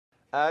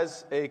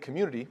as a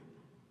community,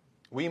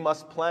 we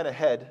must plan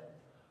ahead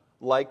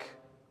like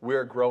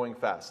we're growing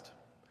fast,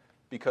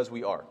 because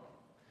we are.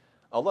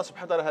 Allah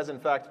subhanahu wa ta'ala has in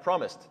fact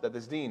promised that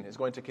this deen is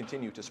going to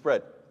continue to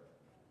spread.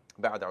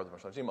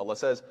 Allah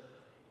says,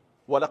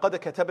 وَلَقَدْ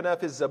كَتَبْنَا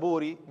فِي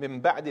الزَّبُورِ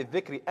مِنْ بَعْدِ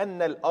الذِّكْرِ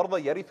أَنَّ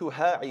الْأَرْضَ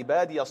يَرِثُهَا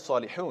عِبَادِيَ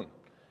الصَّالِحُونَ.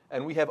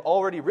 And we have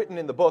already written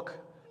in the book,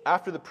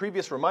 after the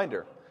previous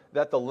reminder,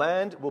 that the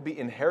land will be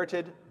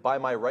inherited by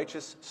my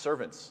righteous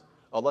servants.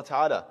 Allah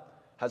Ta'ala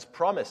has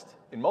promised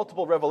in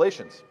multiple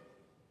revelations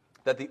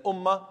that the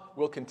ummah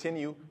will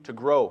continue to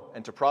grow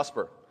and to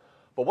prosper.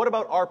 But what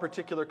about our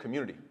particular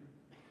community?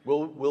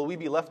 Will we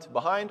be left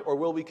behind, or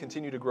will we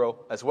continue to grow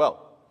as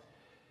well?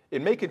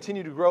 It may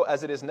continue to grow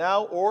as it is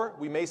now, or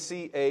we may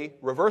see a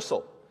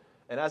reversal.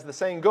 And as the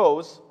saying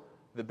goes,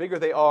 the bigger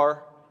they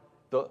are,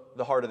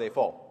 the harder they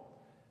fall.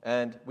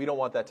 And we don't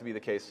want that to be the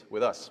case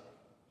with us.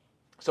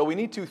 So we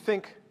need to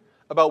think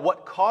about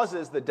what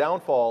causes the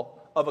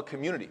downfall of a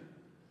community.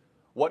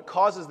 What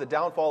causes the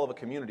downfall of a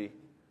community?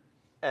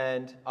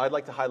 And I'd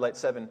like to highlight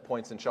 7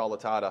 points, inshallah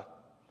ta'ala.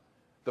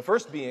 The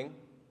first being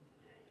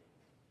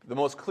the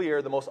most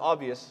clear, the most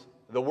obvious,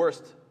 the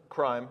worst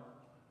crime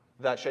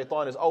that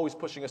shaitan is always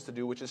pushing us to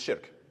do, which is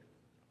shirk.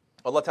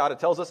 Allah Ta'ala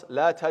tells us,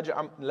 لا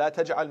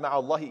تجعل مع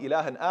الله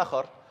إلها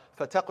آخر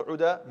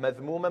فتقعد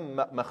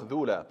مذموما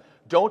مخذولا.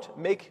 Don't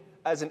make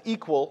as an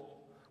equal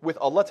with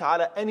Allah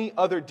Ta'ala any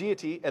other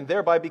deity and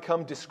thereby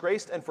become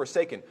disgraced and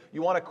forsaken.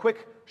 You want a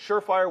quick,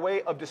 surefire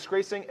way of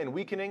disgracing and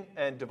weakening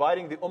and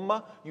dividing the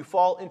ummah? You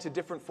fall into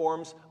different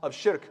forms of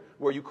shirk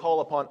where you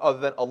call upon other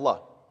than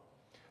Allah.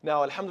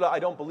 Now, alhamdulillah, I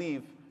don't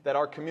believe that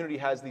our community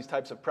has these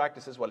types of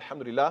practices,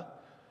 walhamdulillah.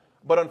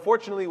 But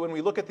unfortunately, when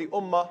we look at the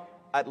ummah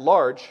at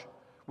large,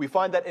 we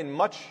find that in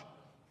much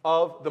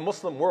of the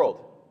Muslim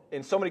world,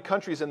 in so many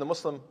countries in the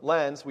Muslim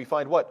lands, we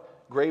find what?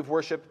 Grave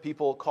worship,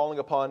 people calling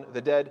upon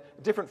the dead,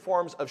 different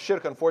forms of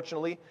shirk,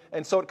 unfortunately.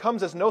 And so it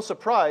comes as no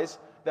surprise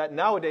that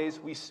nowadays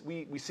we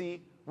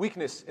see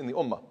weakness in the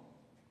ummah.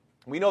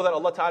 We know that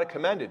Allah Ta'ala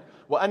commanded,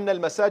 وَأَنَّ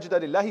الْمَسَاجِدَ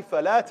لِلَّهِ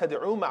فَلَا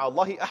تَدْعُوا مَعَ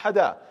اللَّهِ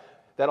أَحَدًا.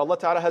 That Allah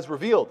Ta'ala has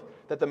revealed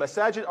that the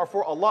masajid are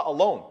for Allah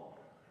alone.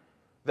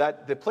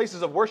 That the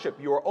places of worship,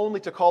 you are only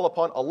to call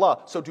upon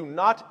Allah. So do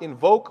not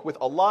invoke with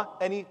Allah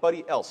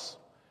anybody else.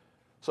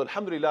 So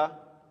alhamdulillah,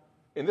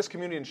 in this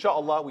community,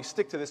 inshaAllah, we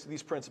stick to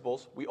these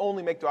principles. We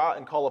only make dua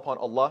and call upon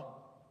Allah.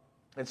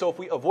 And so if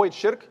we avoid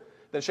shirk,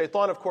 then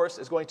shaitan, of course,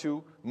 is going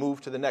to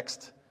move to the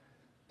next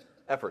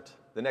effort,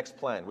 the next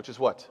plan, which is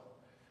what?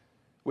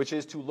 Which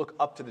is to look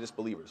up to the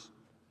disbelievers,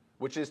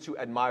 which is to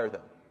admire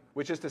them,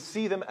 which is to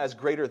see them as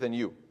greater than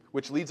you,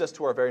 which leads us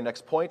to our very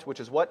next point,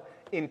 which is what?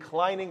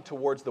 Inclining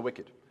towards the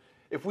wicked.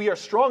 If we are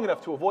strong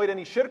enough to avoid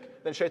any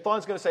shirk, then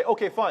shaitan's going to say,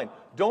 okay, fine,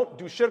 don't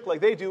do shirk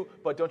like they do,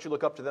 but don't you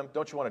look up to them?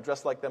 Don't you want to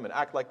dress like them and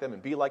act like them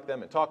and be like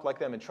them and talk like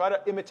them and try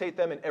to imitate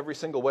them in every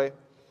single way?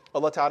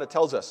 Allah Ta'ala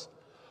tells us,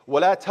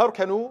 وَلَا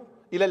تَرْكَنُوا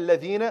إِلَى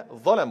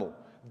الَّذِينَ ظَلَمُوا.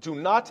 Do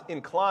not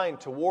incline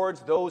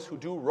towards those who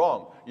do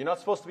wrong. You're not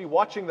supposed to be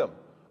watching them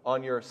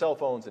on your cell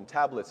phones and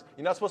tablets.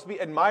 You're not supposed to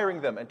be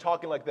admiring them and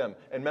talking like them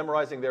and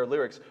memorizing their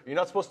lyrics. You're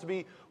not supposed to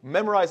be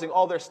memorizing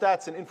all their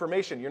stats and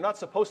information. You're not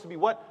supposed to be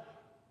what?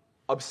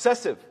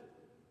 Obsessive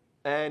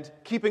and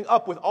keeping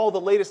up with all the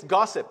latest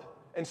gossip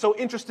and so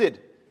interested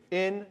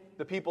in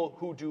the people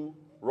who do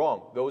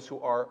wrong, those who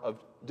are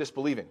of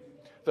disbelieving.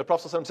 The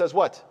Prophet ﷺ says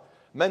what?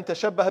 مَنْ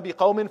تَشَبَّهَ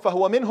بِقَوْمٍ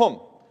فَهُوَ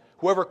مِنْهُمْ.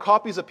 Whoever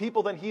copies a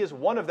people, then he is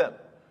one of them.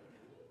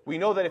 We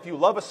know that if you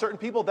love a certain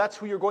people, that's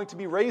who you're going to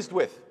be raised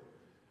with.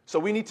 So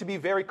we need to be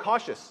very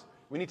cautious.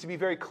 We need to be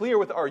very clear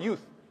with our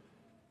youth.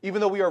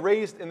 Even though we are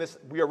raising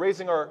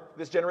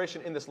this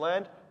generation in this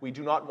land, we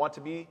do not want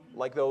to be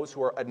like those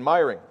who are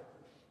admiring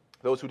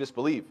those who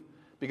disbelieve.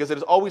 Because it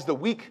is always the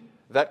weak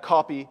that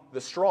copy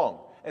the strong.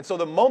 And so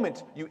the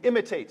moment you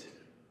imitate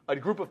a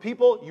group of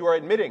people, you are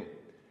admitting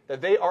that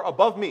they are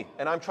above me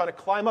and I'm trying to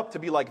climb up to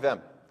be like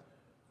them.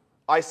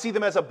 I see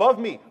them as above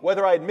me,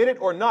 whether I admit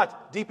it or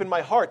not. Deep in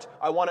my heart,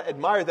 I want to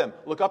admire them,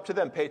 look up to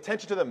them, pay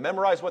attention to them,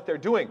 memorize what they're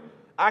doing,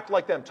 act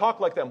like them, talk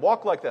like them,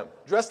 walk like them,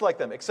 dress like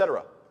them,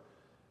 etc.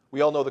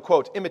 We all know the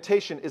quote,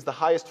 imitation is the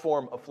highest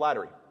form of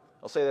flattery.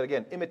 I'll say that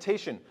again.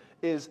 Imitation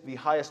is the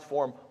highest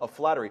form of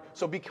flattery.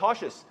 So be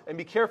cautious and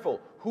be careful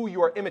who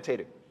you are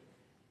imitating.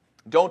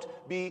 Don't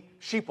be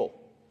sheeple.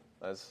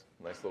 That's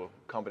a nice little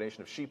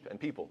combination of sheep and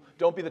people.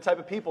 Don't be the type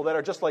of people that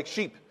are just like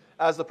sheep.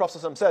 As the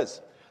Prophet ﷺ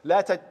says,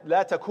 لا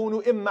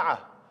تكونوا إمعة.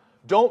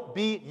 Don't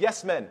be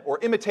yes men or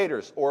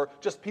imitators or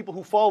just people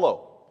who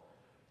follow.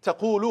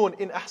 تقولون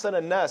إن أحسن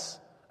الناس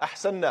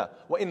أحسننا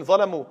وإن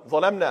ظلموا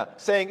ظلمنا.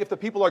 Saying if the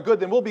people are good,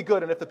 then we'll be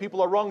good, and if the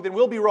people are wrong, then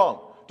we'll be wrong.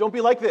 Don't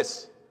be like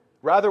this.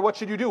 Rather, what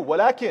should you do?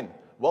 ولكن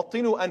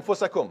وطنوا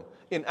أنفسكم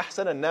إن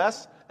أحسن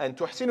الناس أن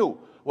تحسنوا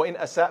وإن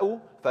أساءوا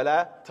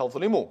فلا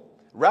تظلموا.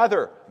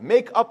 Rather,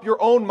 make up your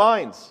own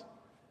minds.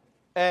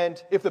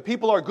 And if the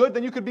people are good,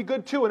 then you could be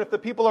good too. And if the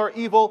people are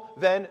evil,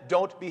 then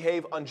don't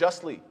behave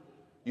unjustly.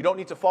 You don't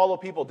need to follow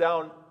people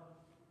down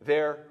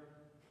their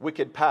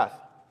wicked path.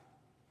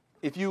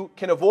 If you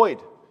can avoid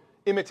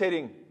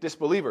imitating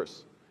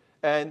disbelievers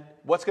And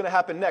what's going to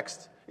happen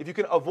next? If you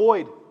can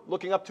avoid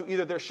looking up to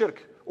either their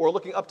shirk or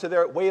looking up to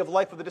their way of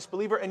life of the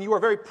disbeliever, and you are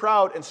very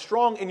proud and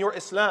strong in your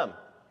Islam,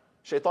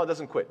 Shaitan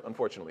doesn't quit,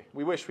 unfortunately.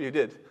 We wish he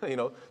did,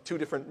 2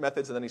 different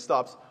methods and then he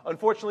stops.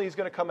 Unfortunately, he's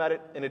going to come at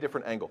it in a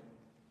different angle.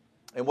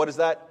 And what is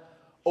that?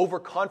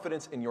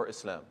 Overconfidence in your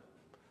Islam.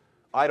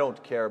 I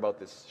don't care about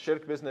this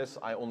shirk business.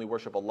 I only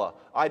worship Allah.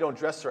 I don't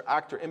dress or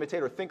act or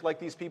imitate or think like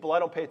these people. I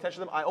don't pay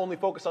attention to them. I only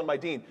focus on my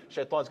deen.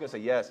 Shaitan's going to say,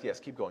 yes,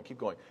 keep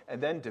going. And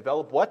then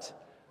develop what?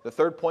 The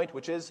third point,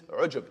 which is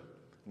ujub,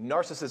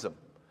 narcissism.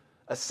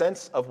 A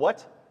sense of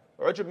what?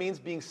 Ujub means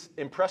being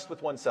impressed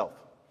with oneself.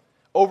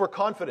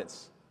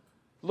 Overconfidence.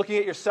 Looking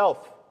at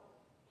yourself,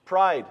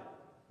 pride,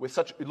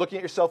 looking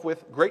at yourself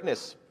with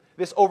greatness.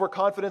 This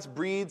overconfidence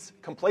breeds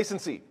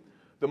complacency.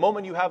 The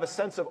moment you have a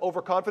sense of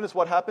overconfidence,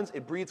 what happens?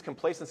 It breeds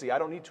complacency. I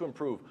don't need to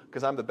improve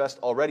because I'm the best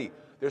already.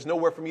 There's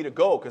nowhere for me to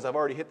go because I've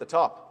already hit the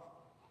top.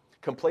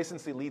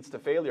 Complacency leads to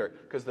failure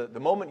because the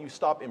moment you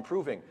stop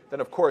improving, then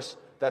of course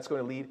that's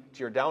going to lead to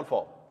your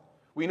downfall.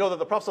 We know that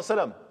the Prophet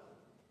ﷺ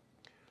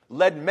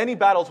led many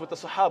battles with the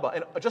Sahaba,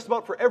 and just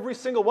about for every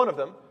single one of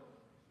them,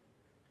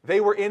 they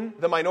were in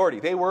the minority.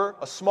 They were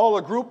a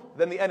smaller group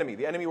than the enemy.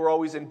 The enemy were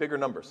always in bigger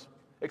numbers,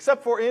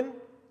 except for in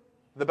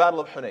the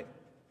Battle of Hunayn.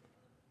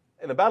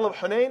 In the Battle of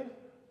Hunayn,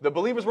 the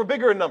believers were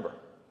bigger in number.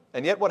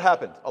 And yet what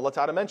happened? Allah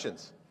Ta'ala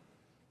mentions,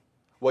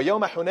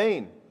 وَيَوْمَ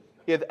حُنَيْنٍ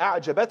إِذْ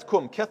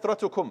أَعْجَبَتْكُمْ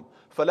كَثْرَتُكُمْ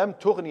فَلَمْ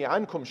تُغْنِ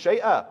عَنْكُمْ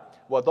شَيْئًا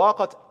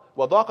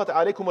وَضَاقَتْ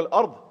عَلَيْكُمُ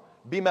الْأَرْضُ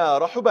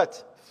بِمَا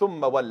رَحُبَتْ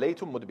ثُمَّ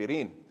وَلَّيْتُمْ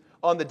مُدْبِرِينَ.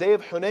 On the day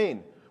of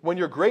Hunayn, when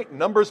your great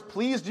numbers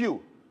pleased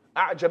you,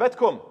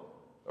 أَعْجَبَتْكُمْ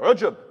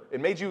ujub,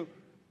 it made you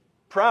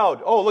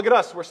proud. Oh, look at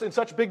us, we're in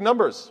such big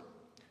numbers.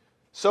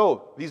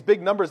 So, these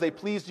big numbers, they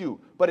pleased you,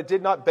 but it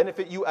did not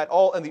benefit you at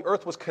all, and the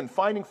earth was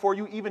confining for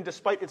you, even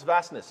despite its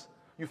vastness.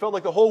 You felt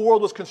like the whole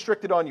world was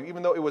constricted on you,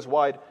 even though it was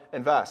wide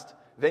and vast.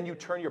 Then you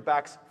turn your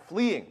backs,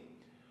 fleeing.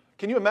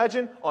 Can you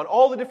imagine, on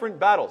all the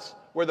different battles,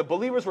 where the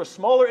believers were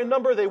smaller in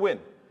number, they win.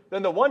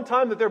 Then the one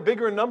time that they're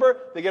bigger in number,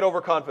 they get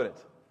overconfident.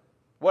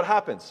 What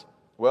happens?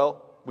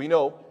 Well, we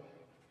know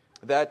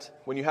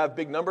that when you have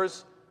big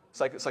numbers,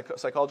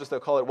 psychologists,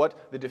 they'll call it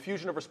what? The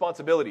diffusion of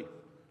responsibility,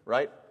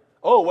 right?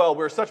 Oh, well,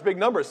 we're such big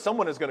numbers,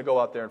 someone is going to go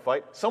out there and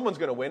fight, someone's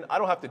going to win, I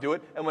don't have to do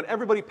it. And when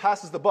everybody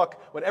passes the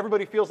buck, when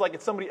everybody feels like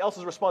it's somebody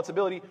else's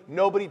responsibility,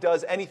 nobody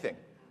does anything.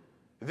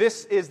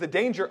 This is the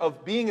danger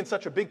of being in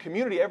such a big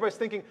community. Everybody's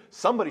thinking,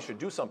 somebody should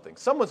do something.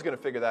 Someone's going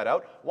to figure that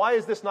out. Why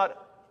is this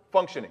not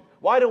functioning?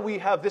 Why don't we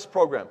have this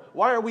program?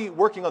 Why are we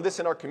working on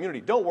this in our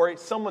community? Don't worry,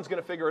 someone's going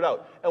to figure it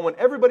out. And when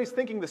everybody's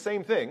thinking the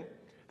same thing,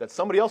 that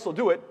somebody else will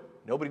do it,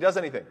 nobody does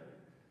anything.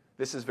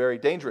 This is very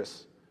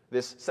dangerous.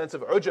 This sense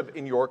of ujub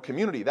in your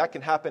community, that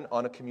can happen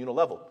on a communal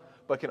level,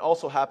 but can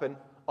also happen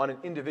on an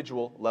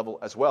individual level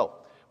as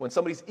well. When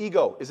somebody's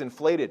ego is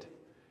inflated,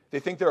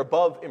 they think they're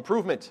above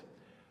improvement.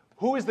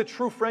 Who is the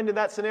true friend in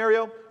that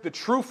scenario? The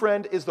true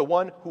friend is the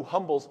one who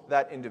humbles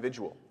that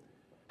individual.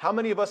 How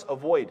many of us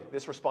avoid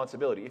this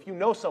responsibility? If you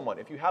know someone,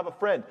 if you have a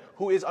friend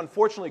who is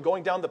unfortunately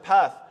going down the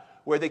path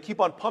where they keep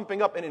on pumping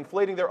up and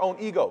inflating their own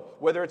ego,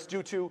 whether it's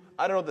due to,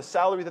 the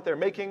salary that they're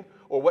making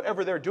or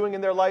whatever they're doing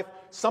in their life,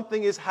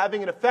 something is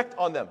having an effect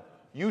on them.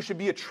 You should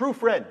be a true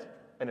friend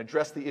and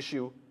address the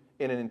issue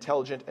in an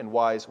intelligent and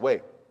wise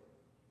way.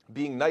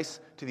 Being nice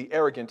to the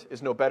arrogant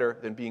is no better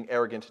than being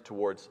arrogant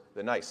towards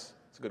the nice.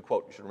 It's a good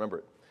quote, you should remember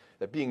it.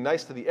 That being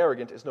nice to the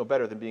arrogant is no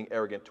better than being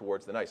arrogant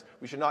towards the nice.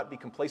 We should not be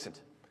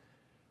complacent.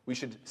 We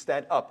should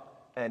stand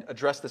up and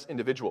address this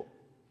individual.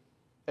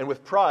 And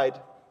with pride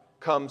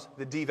comes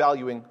the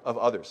devaluing of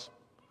others.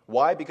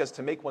 Why? Because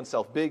to make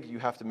oneself big, you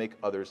have to make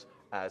others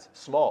as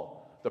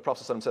small. The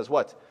Prophet ﷺ says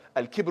what?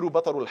 Al-kibru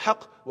batarul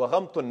haqq wa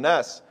ghamtun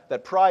nas.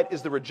 That pride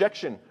is the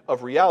rejection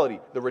of reality,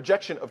 the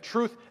rejection of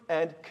truth,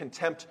 and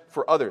contempt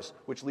for others,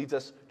 which leads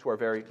us to our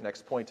very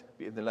next point,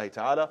 bi'idhnillahi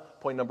ta'ala.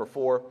 Point number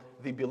 4,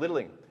 the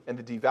belittling and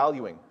the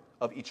devaluing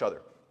of each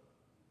other.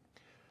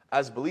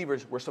 As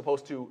believers, we're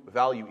supposed to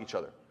value each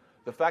other.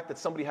 The fact that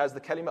somebody has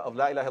the kalima of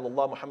La ilaha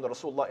illallah Muhammad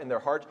Rasulullah in their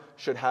heart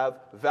should have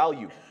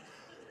value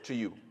to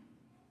you.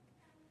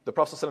 The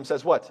Prophet ﷺ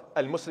says what?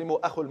 Al-Muslimu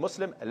akhul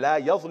Muslim la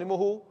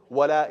yazlimuhu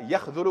wa la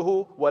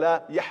yakhdhuruhu wa la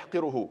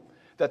yahqiruhu.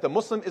 That the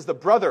Muslim is the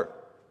brother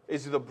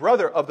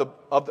of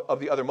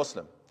the other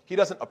Muslim. He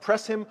doesn't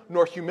oppress him,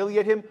 nor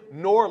humiliate him,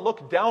 nor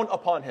look down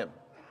upon him.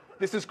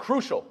 This is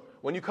crucial.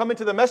 When you come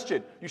into the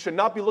masjid, you should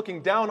not be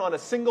looking down on a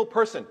single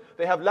person.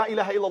 They have La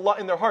ilaha illallah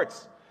in their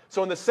hearts.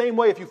 So in the same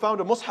way, if you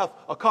found a mushaf,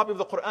 a copy of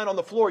the Quran on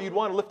the floor, you'd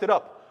want to lift it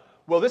up.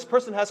 Well, this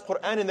person has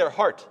Quran in their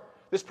heart.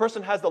 This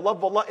person has the love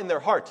of Allah in their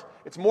heart.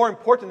 It's more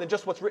important than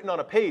just what's written on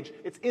a page.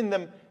 It's in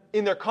them,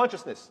 in their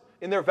consciousness,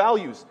 in their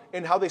values,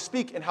 in how they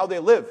speak, and how they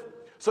live.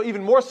 So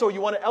even more so,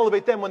 you want to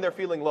elevate them when they're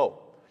feeling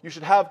low. You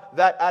should have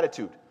that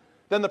attitude.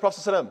 Then the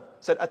Prophet ﷺ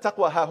said,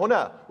 "At-taqwa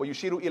ha-huna wa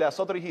yushiru ila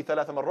sadrihi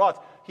thalatha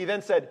marrat." He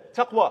then said,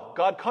 "Taqwa,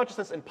 God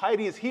consciousness and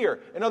piety is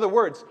here." In other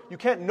words, you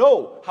can't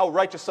know how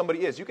righteous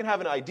somebody is. You can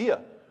have an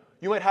idea.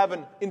 You might have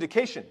an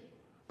indication.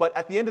 But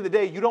at the end of the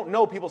day, you don't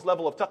know people's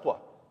level of taqwa.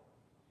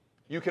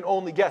 You can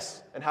only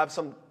guess and have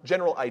some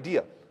general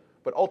idea.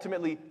 But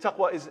ultimately,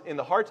 taqwa is in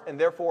the heart, and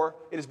therefore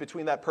it is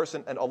between that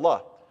person and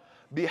Allah.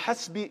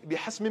 بِحَسْبِ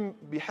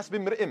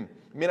امْرِئٍ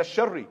مِنَ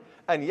الشَّرِّ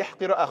أَنْ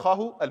يَحْقِرَ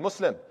أَخَاهُ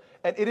الْمُسْلِمِ.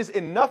 And it is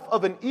enough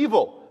of an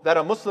evil that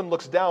a Muslim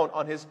looks down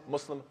on his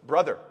Muslim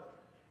brother.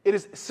 It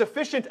is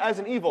sufficient as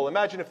an evil.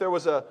 Imagine if there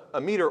was a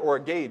meter or a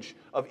gauge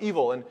of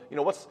evil, and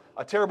what's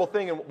a terrible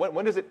thing, and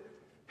when does it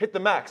hit the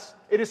max?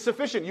 It is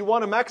sufficient. You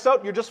want to max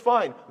out, you're just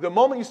fine. The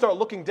moment you start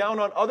looking down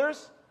on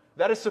others,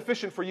 that is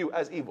sufficient for you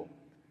as evil.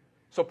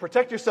 So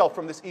protect yourself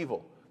from this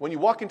evil. When you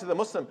walk into the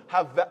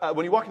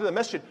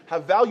masjid,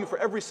 have value for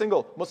every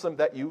single Muslim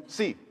that you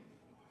see,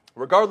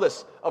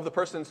 regardless of the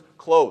person's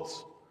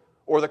clothes,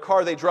 or the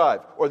car they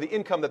drive, or the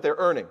income that they're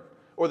earning,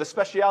 or the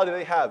speciality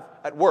they have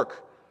at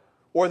work,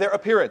 or their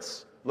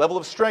appearance, level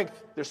of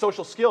strength, their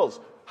social skills,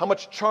 how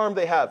much charm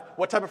they have,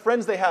 what type of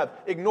friends they have.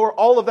 Ignore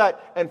all of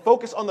that and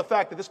focus on the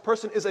fact that this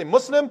person is a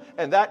Muslim,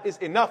 and that is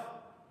enough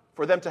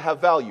for them to have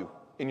value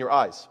in your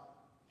eyes.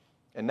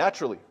 And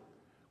naturally,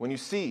 when you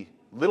see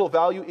little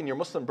value in your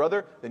Muslim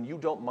brother, then you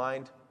don't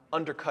mind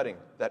undercutting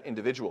that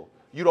individual.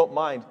 You don't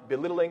mind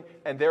belittling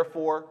and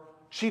therefore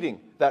cheating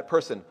that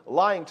person,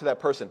 lying to that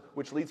person,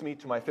 which leads me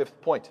to my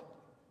fifth point.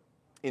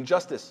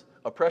 Injustice,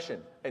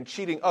 oppression, and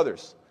cheating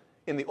others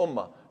in the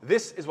ummah.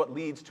 This is what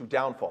leads to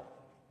downfall.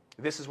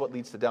 This is what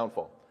leads to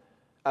downfall.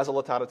 As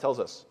Allah Ta'ala tells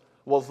us,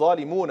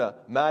 وَالظَّالِمُونَ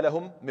مَا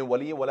لَهُمْ مِنْ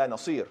وَلِيٍّ وَلَا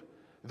نَصِيرٍ.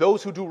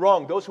 Those who do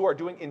wrong, those who are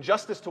doing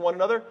injustice to one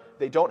another,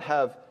 they don't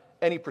have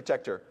any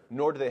protector,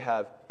 nor do they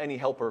have any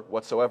helper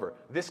whatsoever.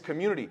 This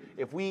community,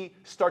 if we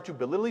start to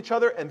belittle each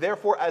other, and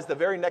therefore as the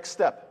very next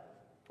step,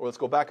 or let's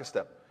go back a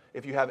step,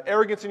 if you have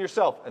arrogance in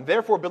yourself, and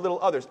therefore belittle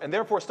others, and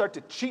therefore start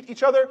to cheat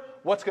each other,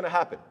 what's going to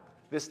happen?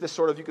 This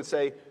sort of, you could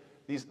say,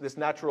 this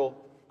natural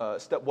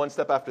one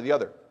step after the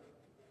other.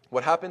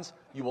 What happens?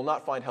 You will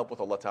not find help with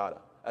Allah Ta'ala.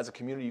 As a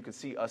community, you can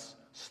see us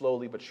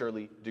slowly but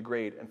surely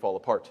degrade and fall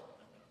apart.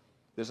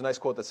 There's a nice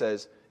quote that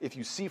says, if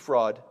you see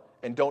fraud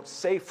and don't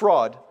say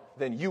fraud,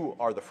 then you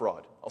are the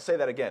fraud. I'll say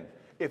that again.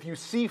 If you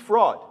see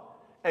fraud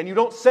and you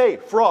don't say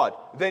fraud,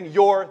 then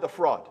you're the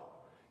fraud.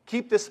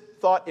 Keep this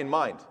thought in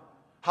mind.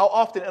 How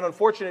often and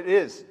unfortunate it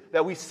is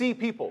that we see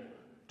people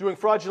doing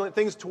fraudulent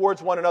things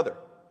towards one another,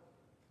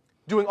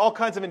 doing all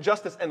kinds of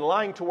injustice and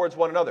lying towards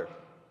one another,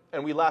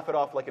 and we laugh it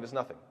off like it is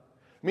nothing.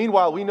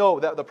 Meanwhile, we know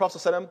that the Prophet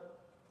ﷺ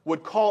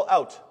would call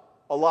out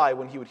a lie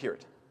when he would hear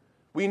it.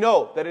 We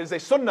know that it is a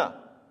sunnah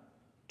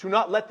to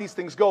not let these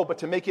things go, but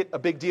to make it a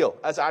big deal.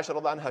 As Aisha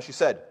radiallahu anha, she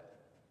said,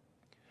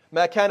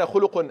 مَا كَانَ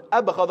خُلُقٌ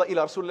أَبْغَضَ إِلَى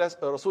رَسُولِ اللَّهِ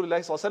صَلَّى اللَّهُ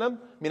عَلَيْهِ وَسَلَّمَ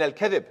مِنَ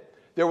الْكَذِبِ.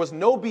 There was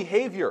no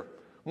behavior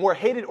more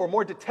hated or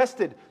more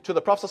detested to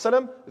the Prophet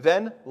ﷺ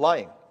than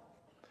lying.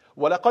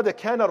 وَلَقَدْ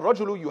كَانَ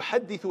الرَّجُلُ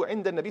يُحَدِّثُ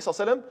عِنْدَ النَّبِيِّ صَلَّى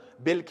اللَّهُ عَلَيْهِ وسلم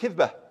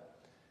بِالْكِذْبَةِ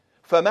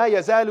فَمَا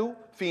يَزَالُ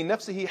فِي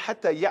نَفْسِهِ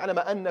حَتَّى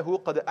يَعْلَمَ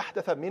أَنَّهُ قَدْ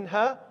أَحْدَثَ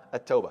مِنْهَا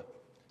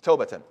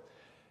التَّوْبَةً.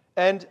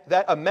 And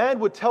that a man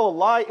would tell a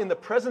lie in the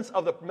presence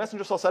of the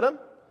Messenger ﷺ,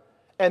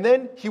 and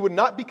then he would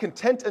not be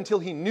content until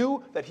he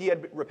knew that he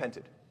had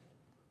repented.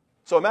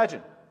 So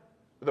imagine,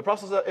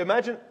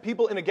 imagine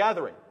people in a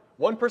gathering.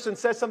 One person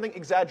says something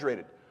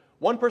exaggerated.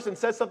 One person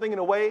says something in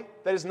a way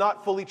that is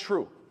not fully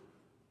true.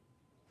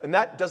 And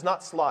that does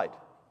not slide.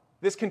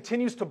 This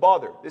continues to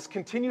bother. This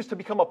continues to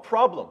become a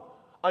problem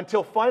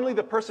until finally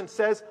the person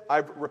says,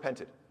 I've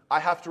repented. I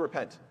have to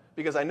repent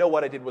because I know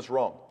what I did was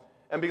wrong.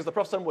 And because the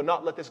Prophet ﷺ would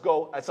not let this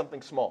go as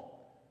something small.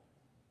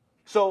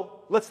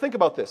 So let's think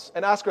about this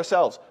and ask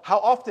ourselves, how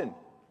often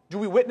do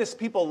we witness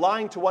people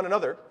lying to one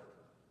another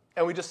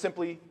and we just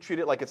simply treat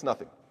it like it's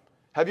nothing?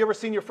 Have you ever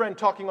seen your friend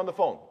talking on the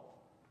phone?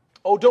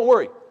 Oh, don't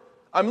worry.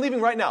 I'm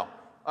leaving right now.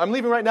 I'm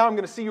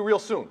going to see you real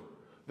soon.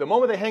 The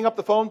moment they hang up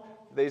the phone,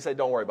 they say,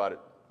 don't worry about it.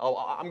 I'm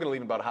going to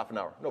leave in about a half an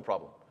hour. No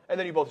problem. And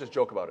then you both just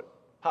joke about it.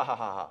 Ha, ha,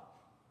 ha, ha.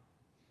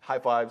 High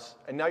fives.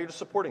 And now you're just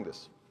supporting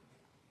this.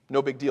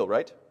 No big deal,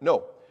 right?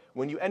 No.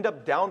 When you end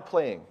up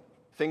downplaying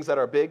things that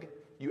are big,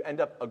 you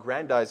end up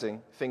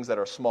aggrandizing things that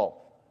are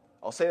small.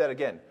 I'll say that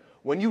again.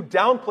 When you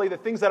downplay the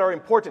things that are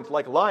important,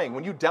 like lying,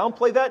 when you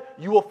downplay that,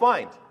 you will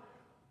find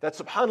that,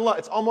 subhanAllah,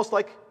 it's almost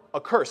like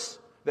a curse,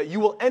 that you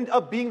will end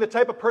up being the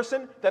type of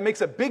person that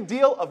makes a big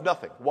deal of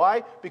nothing.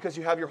 Why? Because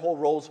you have your whole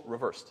roles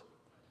reversed.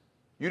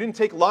 You didn't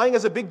take lying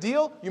as a big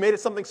deal, you made it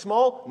something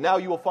small, now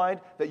you will find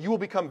that you will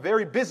become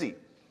very busy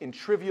in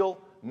trivial,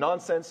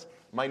 nonsense,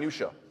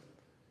 minutia.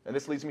 And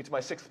this leads me to my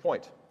sixth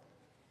point.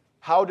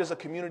 How does a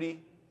community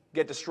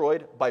get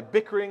destroyed? By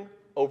bickering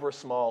over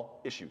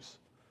small issues.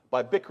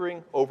 By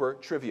bickering over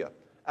trivia.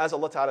 As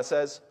Allah Ta'ala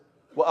says,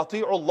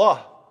 وَأَطِيعُوا اللَّهَ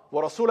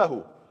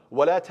وَرَسُولَهُ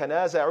وَلَا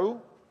تَنَازَعُوا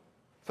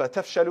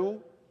فَتَفْشَلُوا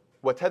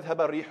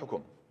وَتَذْهَبَ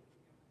رِيحُكُمْ.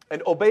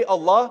 And obey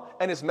Allah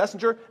and His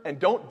Messenger, and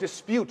don't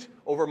dispute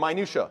over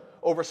minutia,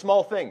 over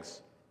small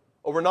things,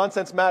 over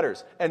nonsense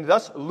matters, and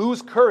thus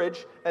lose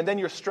courage, and then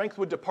your strength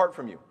would depart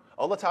from you.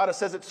 Allah Ta'ala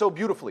says it so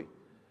beautifully,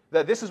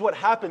 that this is what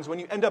happens when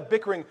you end up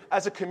bickering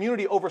as a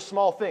community over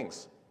small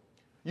things.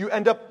 You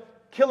end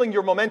up killing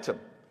your momentum,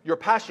 your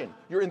passion,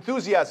 your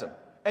enthusiasm.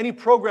 Any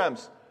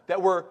programs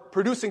that were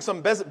producing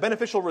some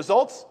beneficial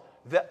results,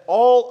 that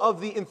all of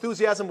the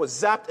enthusiasm was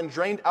zapped and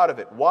drained out of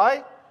it.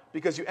 Why?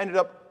 Because you ended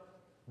up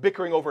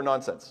bickering over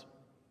nonsense.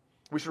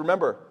 We should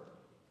remember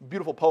a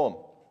beautiful poem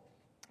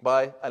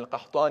by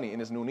Al-Qahtani in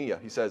his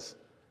Nuniyah. He says,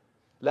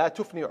 لا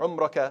تفني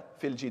عمرك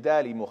في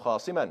الجدال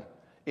مخاصما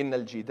إن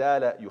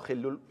الجدال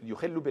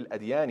يخل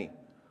بالأديان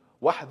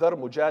واحذر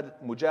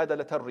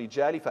مجادلة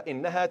الرجال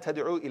فإنها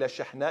تدعو إلى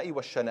الشحناء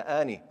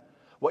والشنآن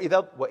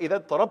وإذا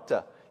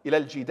اضطربت إلى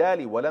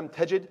الجدال ولم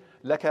تجد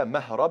لك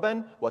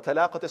مهربا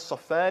وتلاقة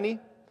الصفان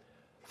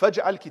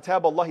فاجعل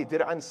كتاب الله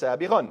درعا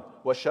سابغا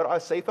والشرع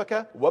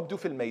سيفك وابدو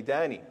في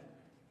الميدان.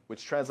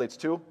 Which translates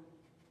to,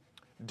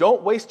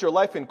 don't waste your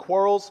life in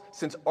quarrels,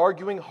 since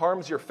arguing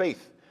harms your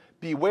faith.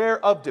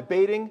 Beware of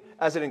debating,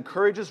 as it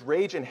encourages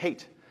rage and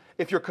hate.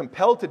 If you're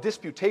compelled to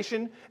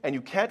disputation and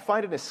you can't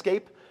find an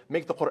escape,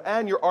 make the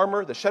Quran your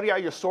armor, the Sharia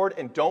your sword,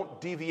 and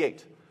don't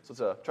deviate.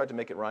 So tried to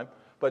make it rhyme,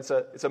 but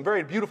it's a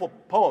very beautiful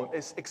poem.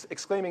 It's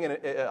exclaiming and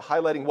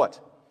highlighting what?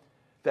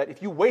 That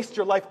if you waste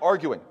your life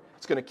arguing,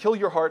 it's going to kill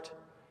your heart,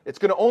 it's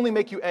going to only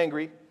make you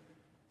angry,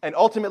 and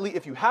ultimately,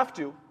 if you have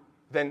to,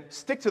 then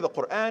stick to the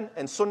Quran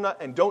and Sunnah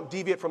and don't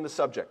deviate from the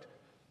subject.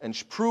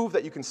 And prove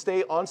that you can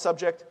stay on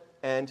subject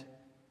and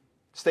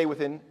stay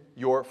within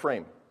your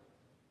frame.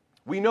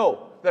 We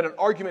know that an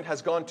argument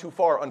has gone too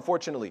far,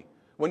 unfortunately,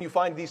 when you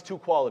find these two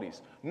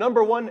qualities.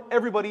 Number one,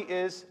 everybody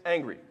is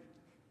angry.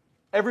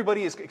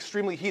 Everybody is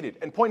extremely heated.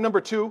 And point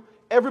number two,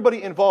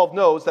 everybody involved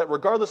knows that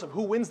regardless of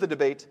who wins the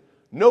debate,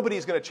 nobody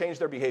is going to change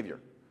their behavior.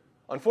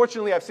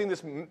 Unfortunately, I've seen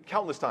this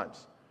countless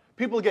times.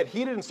 People get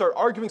heated and start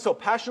arguing so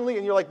passionately,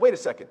 and you're like, wait a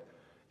second.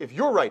 If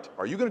you're right,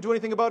 are you going to do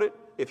anything about it?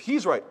 If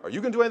he's right, are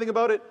you going to do anything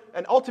about it?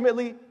 And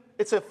ultimately,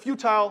 it's a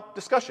futile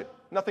discussion.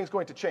 Nothing's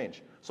going to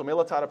change. So may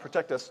Allah Ta'ala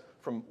protect us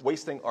from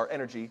wasting our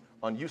energy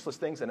on useless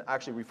things and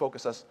actually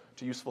refocus us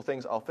to useful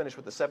things. I'll finish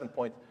with the seventh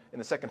point in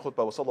the second khutbah.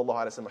 Wa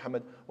sallallahu ala sayyidina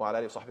Muhammad wa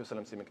ala alihi wa sahbihi wa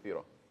sallam tasliman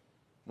kathira.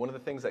 One of the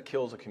things that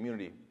kills a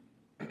community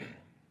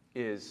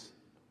is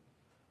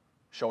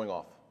showing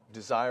off,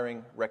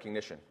 desiring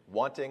recognition,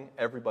 wanting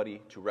everybody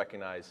to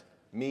recognize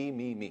me,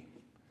 me, me.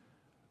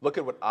 Look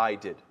at what I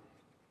did.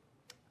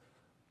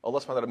 Allah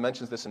subhanahu wa ta'ala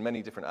mentions this in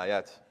many different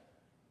ayat.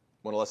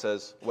 When Allah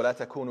says, وَلَا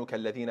تَكُونُوا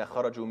كَالَّذِينَ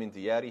خَرَجُوا مِنْ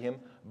دِيَارِهِمْ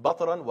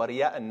بَطْرًا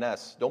وَرِيَاءَ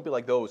النَّاسِ. Don't be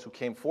like those who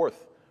came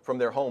forth from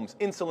their homes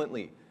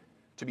insolently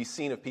to be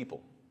seen of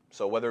people.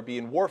 So whether it be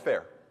in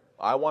warfare,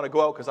 I want to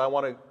go out because I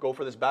want to go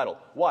for this battle.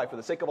 Why? For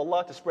the sake of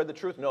Allah, to spread the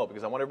truth? No,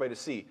 because I want everybody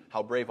to see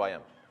how brave I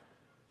am.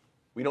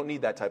 We don't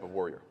need that type of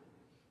warrior.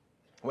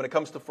 When it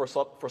comes to for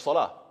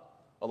salah,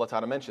 Allah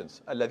Ta'ala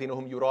mentions, الَّذِينَ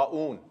هُمْ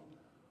يُرَاءُونَ.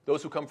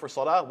 Those who come for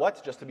salah,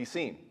 what? Just to be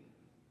seen.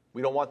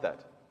 We don't want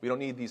that. We don't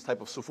need these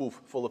type of sufuf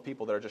full of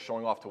people that are just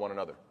showing off to one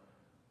another.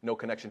 No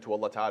connection to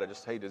Allah Ta'ala.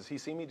 Just, hey, does he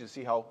see me? Does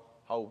he see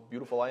how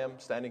beautiful I am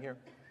standing here?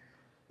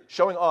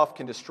 Showing off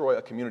can destroy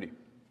a community.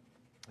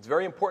 It's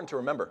very important to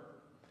remember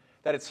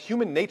that it's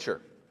human nature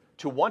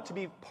to want to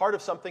be part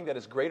of something that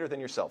is greater than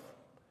yourself.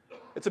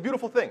 It's a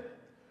beautiful thing.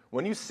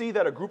 When you see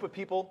that a group of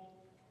people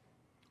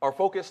are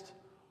focused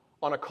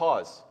on a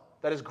cause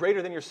that is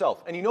greater than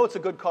yourself, and you know it's a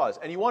good cause,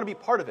 and you want to be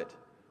part of it.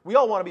 We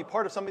all want to be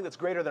part of something that's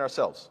greater than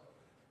ourselves.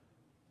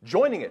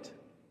 Joining it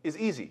is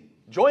easy.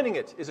 Joining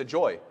it is a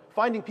joy.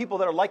 Finding people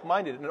that are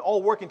like-minded and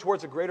all working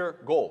towards a greater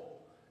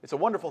goal. It's a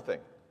wonderful thing.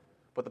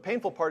 But the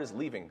painful part is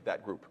leaving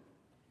that group.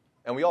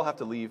 And we all have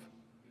to leave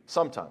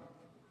sometime.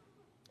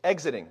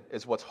 Exiting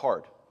is what's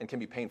hard and can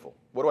be painful.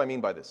 What do I mean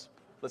by this?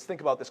 Let's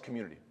think about this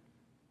community.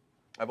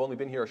 I've only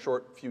been here a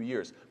short few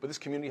years, but this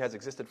community has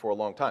existed for a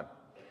long time.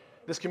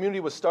 This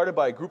community was started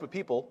by a group of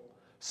people,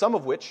 some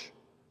of which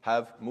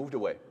have moved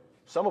away,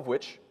 some of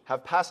which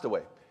have passed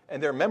away,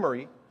 and their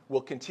memory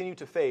will continue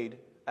to fade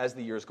as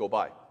the years go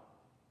by.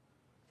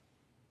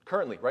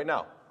 Currently, right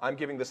now, I'm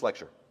giving this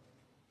lecture.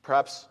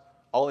 Perhaps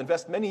I'll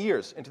invest many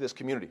years into this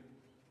community,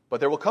 but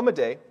there will come a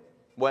day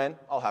when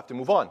I'll have to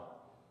move on,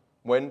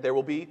 when there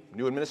will be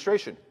new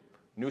administration,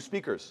 new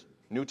speakers,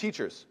 new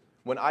teachers,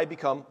 when I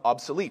become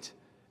obsolete,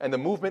 and the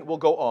movement will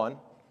go on,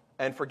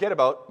 and forget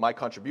about my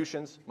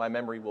contributions, my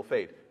memory will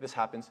fade. This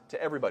happens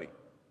to everybody.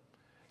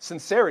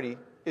 Sincerity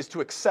is to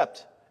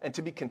accept and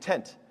to be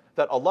content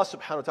that Allah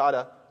subhanahu wa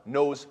ta'ala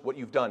knows what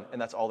you've done,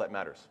 and that's all that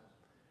matters.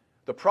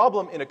 The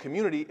problem in a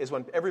community is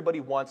when everybody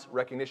wants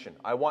recognition.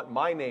 I want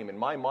my name and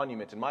my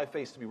monument and my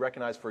face to be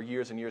recognized for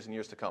years and years and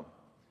years to come.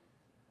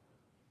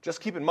 Just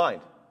keep in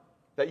mind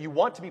that you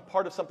want to be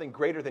part of something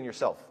greater than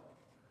yourself.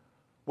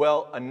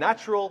 Well, a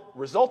natural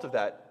result of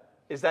that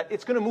is that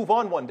it's going to move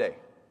on one day,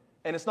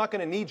 and it's not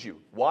going to need you.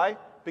 Why?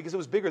 Because it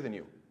was bigger than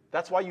you.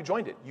 That's why you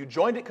joined it. You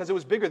joined it because it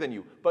was bigger than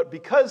you. But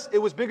because it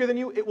was bigger than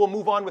you, it will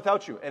move on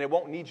without you, and it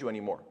won't need you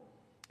anymore.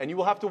 And you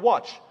will have to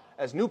watch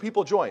as new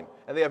people join,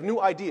 and they have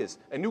new ideas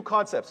and new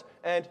concepts,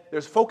 and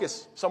there's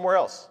focus somewhere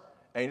else.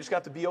 And you just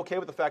have to be okay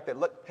with the fact that,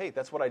 look, hey,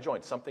 that's what I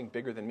joined, something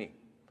bigger than me.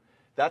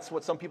 That's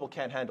what some people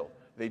can't handle.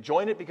 They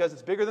join it because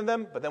it's bigger than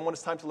them, but then when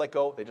it's time to let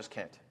go, they just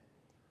can't.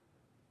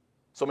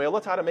 So may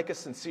Allah Ta'ala make us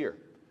sincere.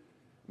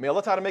 May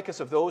Allah Ta'ala make us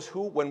of those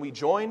who, when we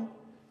join,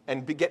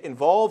 and get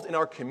involved in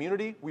our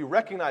community, we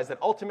recognize that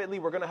ultimately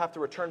we're going to have to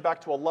return back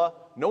to Allah.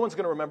 No one's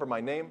going to remember my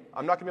name.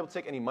 I'm not going to be able to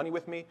take any money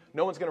with me.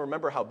 No one's going to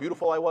remember how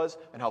beautiful I was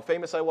and how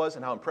famous I was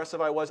and how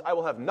impressive I was. I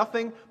will have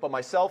nothing but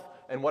myself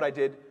and what I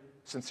did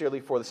sincerely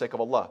for the sake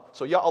of Allah.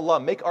 So Ya Allah,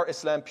 make our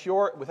Islam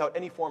pure without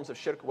any forms of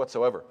shirk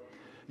whatsoever.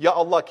 Ya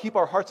Allah, keep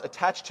our hearts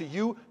attached to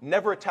you,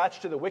 never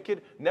attached to the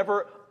wicked,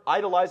 never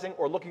idolizing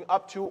or looking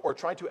up to or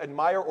trying to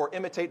admire or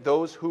imitate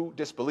those who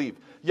disbelieve.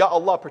 Ya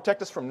Allah,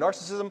 protect us from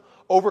narcissism,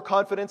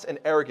 overconfidence, and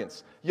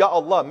arrogance. Ya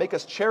Allah, make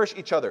us cherish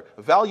each other,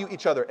 value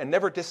each other, and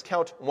never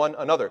discount one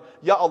another.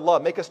 Ya Allah,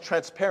 make us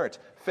transparent,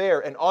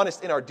 fair, and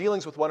honest in our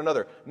dealings with one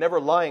another, never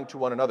lying to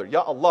one another.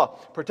 Ya Allah,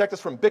 protect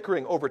us from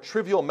bickering over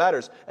trivial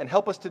matters and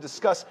help us to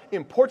discuss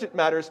important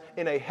matters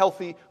in a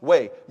healthy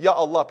way. Ya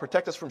Allah,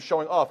 protect us from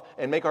showing off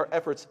and make our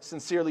efforts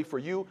sincerely for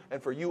you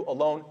and for you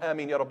alone.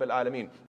 Ameen Ya Rabbil Alameen.